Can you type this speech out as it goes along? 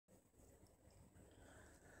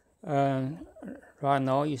Uh, right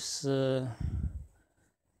now is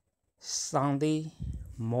Sunday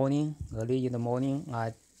morning, early in the morning.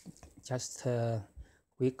 I just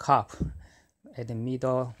wake up at the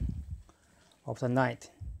middle of the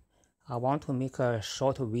night. I want to make a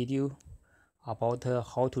short video about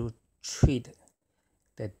how to trade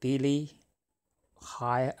the daily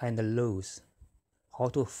high and lows, how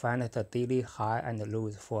to find the daily high and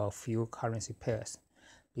lows for a few currency pairs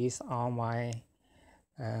based on my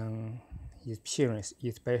um, experience,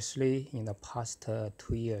 especially in the past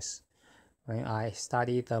 2 years. When I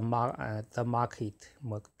studied the market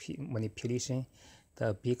manipulation,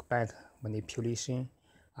 the big bank manipulation,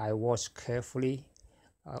 I watched carefully.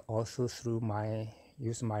 Also through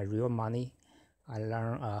use my real money, I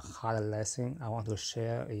learned a hard lesson. I want to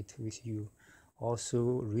share it with you.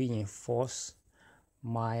 Also reinforce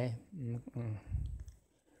my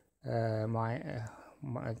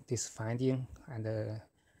this finding and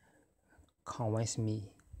convince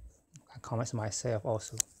myself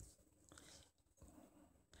also.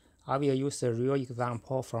 I will use a real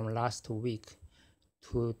example from last week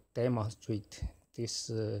to demonstrate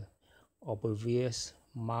this obvious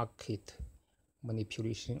market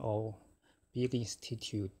manipulation or big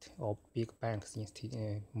institute or big banks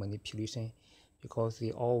manipulation, because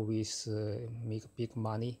they always make big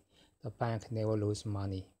money. The bank never lose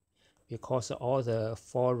money because all the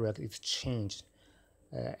forex exchange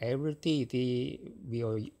every day they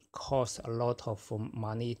will cost a lot of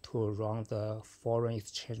money to run the foreign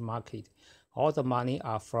exchange market. All the money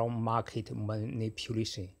are from market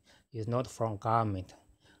manipulation. It's not from government.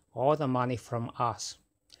 All the money from us.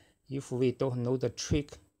 If we don't know the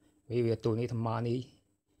trick, we will donate money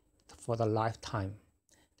for the lifetime.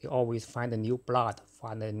 They always find a new blood,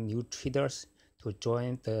 find new traders to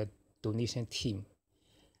join the donation team.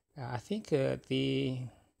 I think every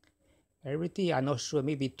day, I'm not sure,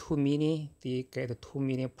 maybe 2 million, they get 2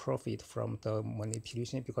 million profit from the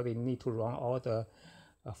manipulation because they need to run all the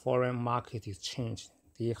foreign market exchange.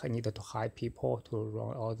 They need to hire people to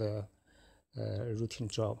run all the routine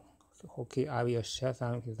job. Okay, I will share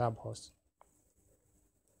some examples.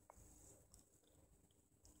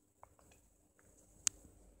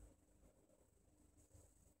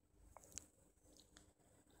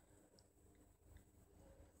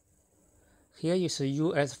 Here is a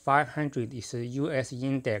US 500, is a US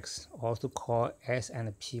index, also called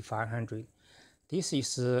S&P 500. This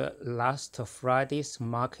is last Friday's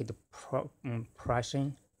market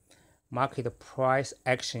price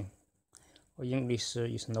action. English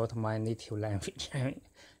is not my native language.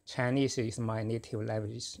 Chinese is my native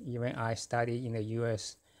language. Even I studied in the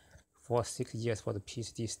US for 6 years for the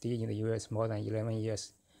PhD, stay in the US more than 11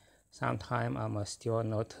 years. Sometimes I'm still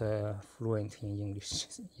not fluent in English,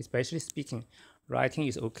 especially speaking. Writing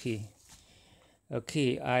is okay.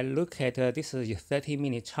 Okay, I look at this is a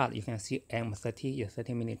 30-minute chart. You can see M30, a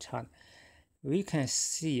 30-minute chart. We can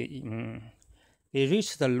see it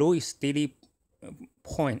reached the lowest daily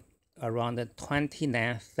point around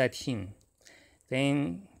 29.13,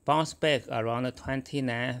 then bounced back around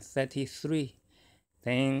 29.33,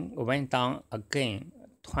 then went down again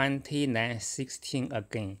 29.16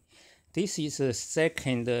 again. This is the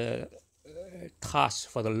second touch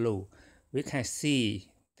for the low. We can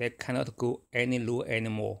see they cannot go any lower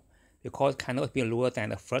anymore because it cannot be lower than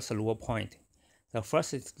the first lower point. The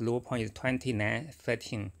first lower point is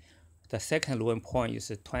 29.13. The second lower point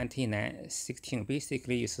is 29.16.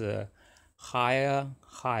 Basically, it's higher.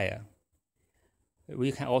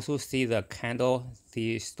 We can also see the candle,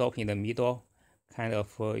 the stop in the middle, kind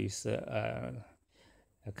of is a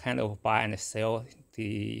kind of buy and sell,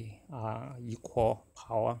 the equal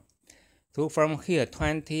power. So from here,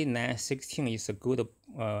 29.16 is a good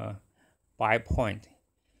buy point.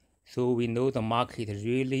 So we know the market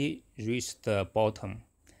really reached the bottom.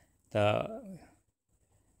 In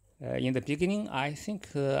the beginning, I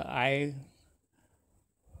think my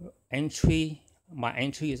entry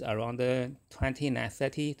is around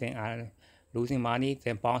 29.30. Then I losing money.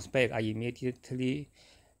 Then bounce back. I immediately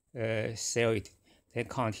sell it. Then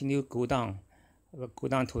continue go down to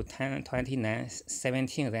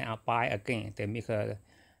 29.17. Then I buy again. Then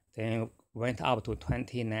went up to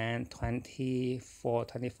 29, 24,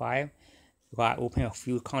 25. So I opened a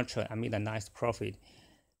few contracts. I made a nice profit.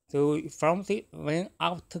 So when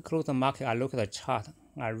after close the market, I look at the chart.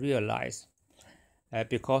 I realize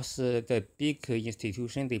because the big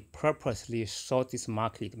institution, they purposely short this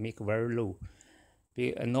market, make very low.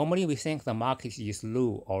 Normally we think the market is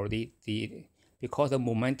low already. Because the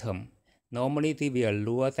momentum, normally they will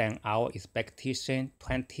lower than our expectation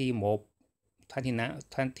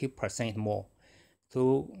 20% more.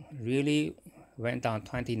 So really went down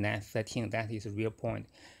 29.13. That is a real point.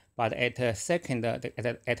 But at the second, at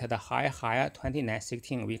the higher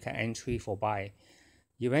 29.16, we can entry for buy.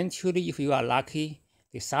 Eventually, if you are lucky,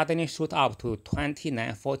 they suddenly shoot up to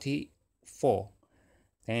 29.44.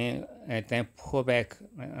 Then pull back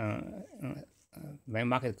when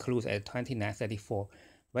market close at 29.34.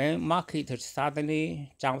 When market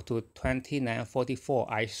suddenly jumped to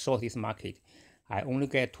 29.44, I short this market. I only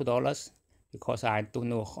get $2 because I don't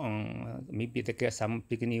know. Maybe they get some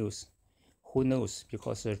big news. Who knows?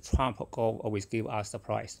 Because Trump always give us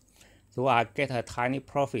surprise. So I get a tiny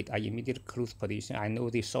profit. I immediately close position. I know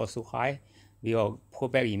they short so high, will pull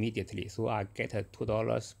back immediately. So I get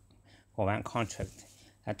 $2 for one contract.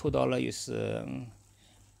 And $2 is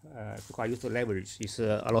because I use the leverage. It's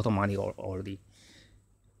a lot of money already.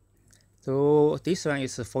 So this one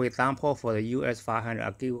is, for example, for the US 500.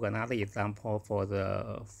 I'll give you another example for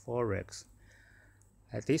the Forex.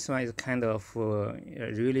 This one is kind of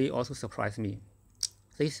really also surprised me.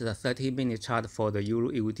 This is a 30-minute chart for the Euro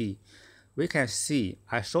AUD. We can see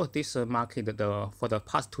I short this market for the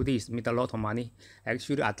past 2 days, made a lot of money.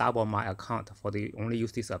 Actually, I double my account for the only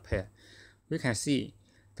use this pair. We can see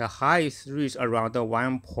the high is reached around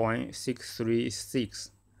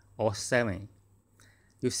 1.636 or 7.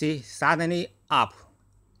 You see, suddenly up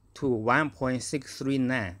to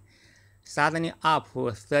 1.639, suddenly up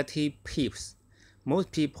 30 pips.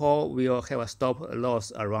 Most people will have a stop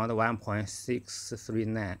loss around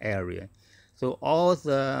 1.639 area. So all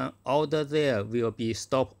the order there will be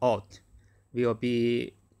stop out, will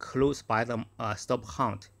be closed by the stop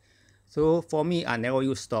hunt. So for me, I never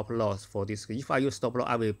use stop loss for this. If I use stop loss,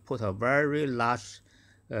 I will put a very large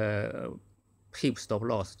pip stop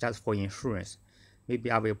loss just for insurance.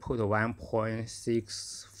 Maybe I will put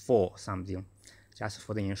 1.64 something, just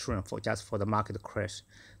for the insurance, just for the market crash.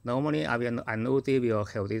 Normally, I know they will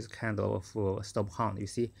have this kind of stop hunt. You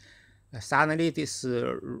see, suddenly this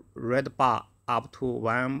red bar up to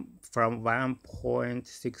from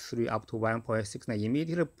 1.63 up to 1.69,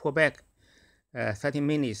 immediately pull back 30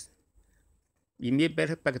 minutes.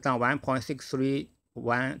 Immediately back down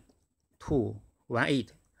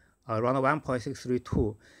 1.631218, around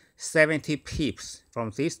 1.632, 70 pips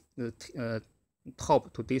from this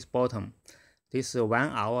top to this bottom. This 1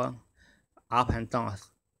 hour up and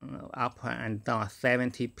down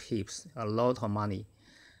 70 pips, a lot of money.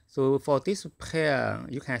 So for this pair,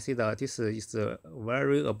 you can see that this is a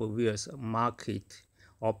very obvious market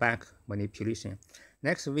or bank manipulation.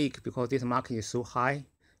 Next week, because this market is so high,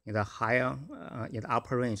 in the higher, in the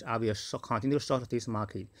upper range, I will continue short this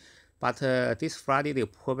market. But this Friday, they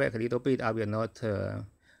pull back a little bit. I will not,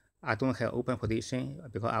 I don't have open position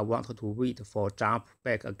because I want to wait for jump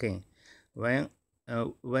back again. When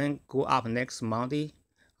go up next Monday,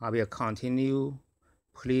 I will continue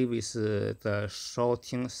play with the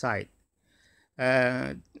shorting side.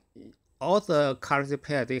 All the currency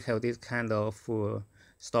pair, they have this kind of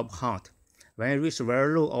stop hunt. When it reach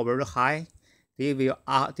very low or very high, they will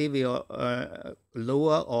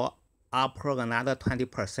lower or upper another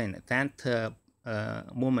 20%. That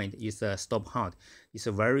moment is a stop hunt. It's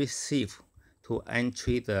very safe to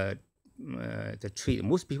entry the trade.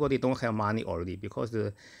 Most people, they don't have money already because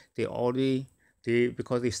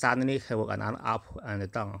because they suddenly have another up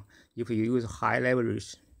and down. If you use high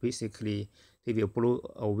leverage, basically they will blow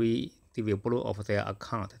away. They will blow off their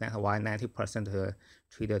account. That's why 90%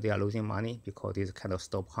 trader, they are losing money because this kind of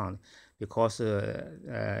stop hunt. Because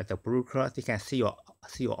the broker, they can see your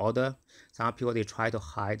order. Some people, they try to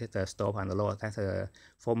hide the stop and the loss. That's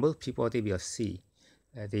for most people, they will see.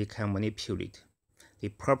 They can manipulate. They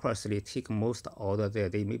purposely take most order there.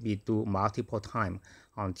 They maybe do multiple times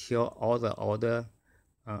until all the order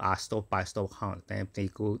are stopped by stop hunt. Then they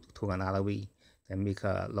go to another way. They make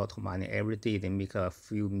a lot of money every day. They make a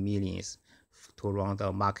few millions to run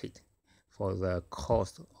the market for the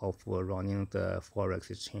cost of running the Forex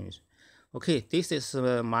exchange. Okay, this is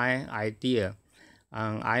my idea.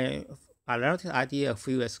 I learned the idea a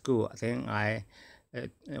few years ago. Then I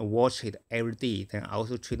watch it every day. Then I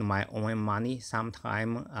also trade my own money.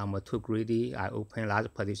 Sometimes I'm too greedy. I open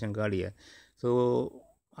large position earlier. So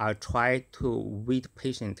I try to wait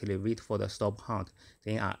patiently, wait for the stop hunt.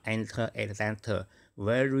 Then I enter at that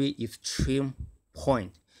very extreme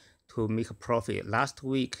point to make a profit. Last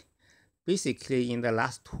week, basically in the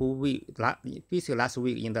last 2 weeks, last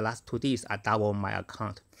week in the last 2 days, I double my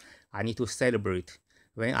account. I need to celebrate.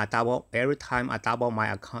 When I double, every time I double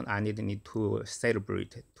my account, I need to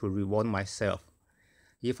celebrate to reward myself.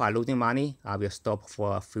 If I losing money, I will stop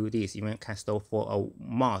for a few days, even can stop for a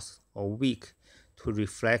month or week to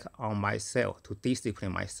reflect on myself, to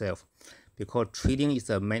discipline myself. Because trading is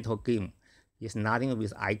a mental game. It's nothing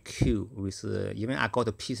with IQ. With even I got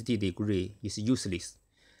a PhD degree, it's useless.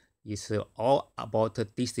 It's all about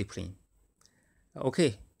discipline.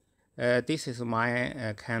 Okay, this is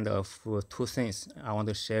my kind of 2 cents I want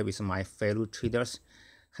to share with my fellow traders.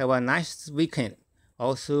 Have a nice weekend.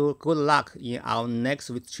 Also, good luck in our next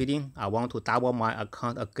week trading. I want to double my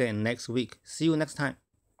account again next week. See you next time.